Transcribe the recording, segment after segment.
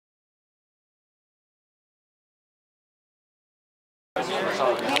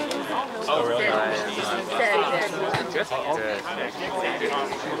Oh, really? Good.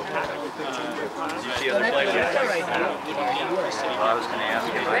 Did you see other players? Well, I was going to ask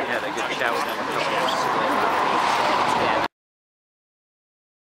you if I had a good chat with them a couple of months ago.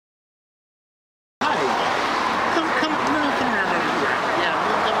 Hi. Come around over here. Yeah,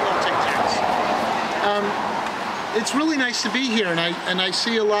 we'll take turns. It's really nice to be here, and I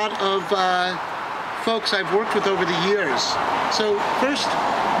see a lot of folks I've worked with over the years. So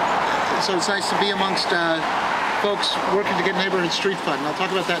it's nice to be amongst folks working to get Neighborhood Street Fund, and I'll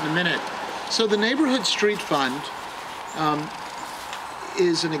talk about that in a minute. So the Neighborhood Street Fund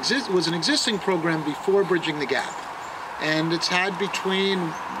was an existing program before Bridging the Gap, and it's had between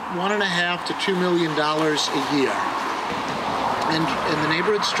 $1.5 to $2 million a year. And the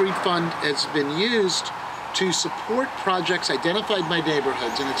Neighborhood Street Fund has been used to support projects identified by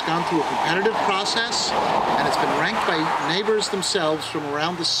neighborhoods, and it's gone through a competitive process, and it's been ranked by neighbors themselves from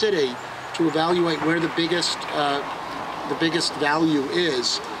around the city to evaluate where the biggest value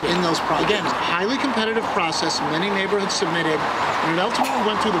is in those projects. Again, highly competitive process, many neighborhoods submitted, and it ultimately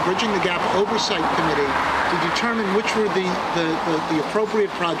went through the Bridging the Gap Oversight Committee to determine which were the appropriate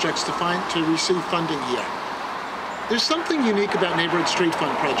projects to receive funding here. There's something unique about Neighborhood Street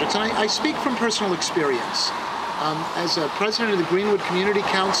Fund projects, and I speak from personal experience. As a president of the Greenwood Community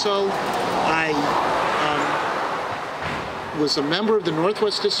Council, I was a member of the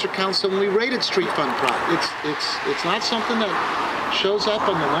Northwest District Council, and we rated street fund projects. It's not something that shows up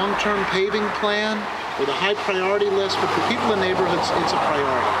on the long-term paving plan or the high priority list, but for people in neighborhoods, it's a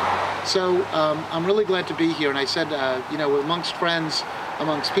priority. So I'm really glad to be here, and I said, amongst friends,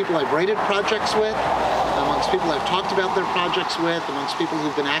 amongst people I've rated projects with, amongst people I've talked about their projects with, amongst people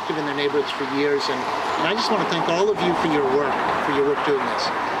who've been active in their neighborhoods for years, and I just want to thank all of you for your work doing this.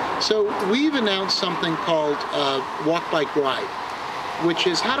 So we've announced something called Walk, Bike, Ride, which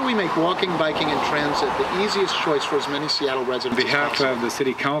is how do we make walking, biking, and transit the easiest choice for as many Seattle residents as possible. On behalf of the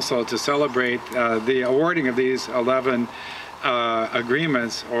City Council, to celebrate the awarding of these 11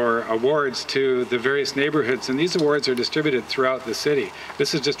 agreements or awards to the various neighborhoods, and these awards are distributed throughout the city.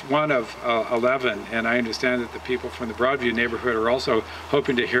 This is just one of 11, and I understand that the people from the Broadview neighborhood are also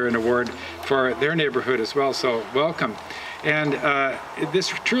hoping to hear an award for their neighborhood as well, so welcome. And this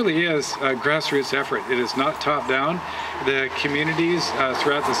truly is a grassroots effort. It is not top-down. The communities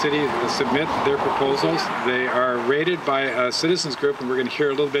throughout the city submit their proposals. They are rated by a citizens group, and we're going to hear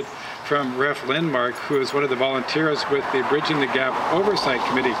a little bit from Ref Lindmark, who is one of the volunteers with the Bridging the Gap Oversight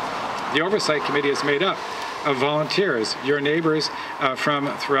Committee. The Oversight Committee is made up of volunteers, your neighbors from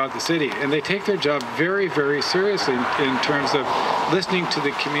throughout the city, and they take their job very, very seriously in terms of listening to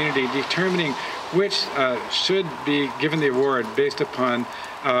the community, determining which should be given the award based upon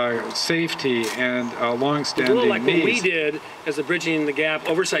safety and long-standing needs. A little like what we did as the Bridging the Gap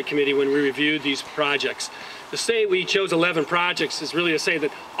Oversight Committee when we reviewed these projects. To say we chose 11 projects is really to say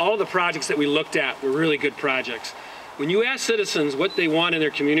that all the projects that we looked at were really good projects. When you ask citizens what they want in their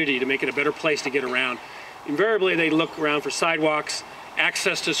community to make it a better place to get around, invariably they look around for sidewalks,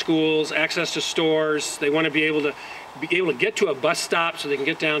 access to schools, access to stores. They want to be able to get to a bus stop so they can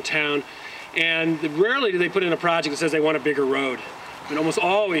get downtown. And rarely do they put in a project that says they want a bigger road. And almost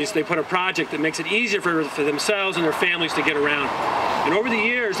always they put a project that makes it easier for themselves and their families to get around. And over the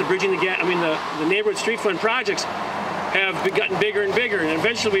years, the Neighborhood Street Fund projects have gotten bigger and bigger, and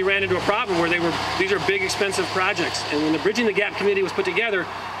eventually we ran into a problem where these are big, expensive projects. And when the Bridging the Gap Committee was put together,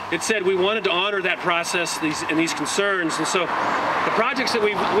 it said we wanted to honor that process and these concerns. And so the projects that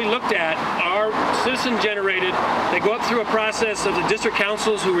we looked at are citizen-generated. They go up through a process of the district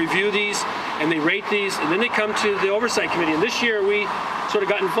councils who review these, and they rate these, and then they come to the Oversight Committee. And this year we sort of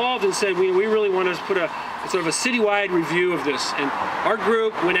got involved and said we really want to put a sort of a citywide review of this. And our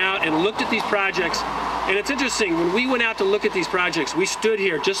group went out and looked at these projects. And it's interesting, when we went out to look at these projects, we stood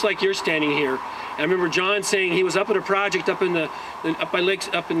here just like you're standing here. And I remember John saying he was up at a project up in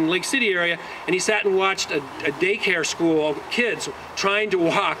Lake City area, and he sat and watched a daycare school of kids trying to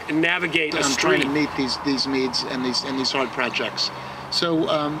walk and navigate a street. Trying to meet these needs and these hard projects. So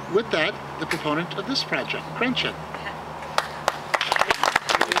with that, the proponent of this project, Cranston.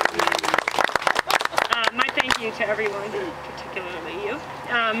 My thank you to everyone, particularly you,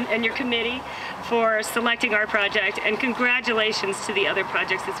 and your committee for selecting our project, and congratulations to the other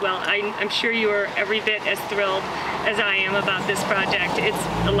projects as well. I'm sure you are every bit as thrilled as I am about this project.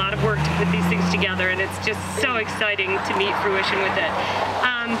 It's a lot of work to put these things together, and it's just so exciting to meet fruition with it.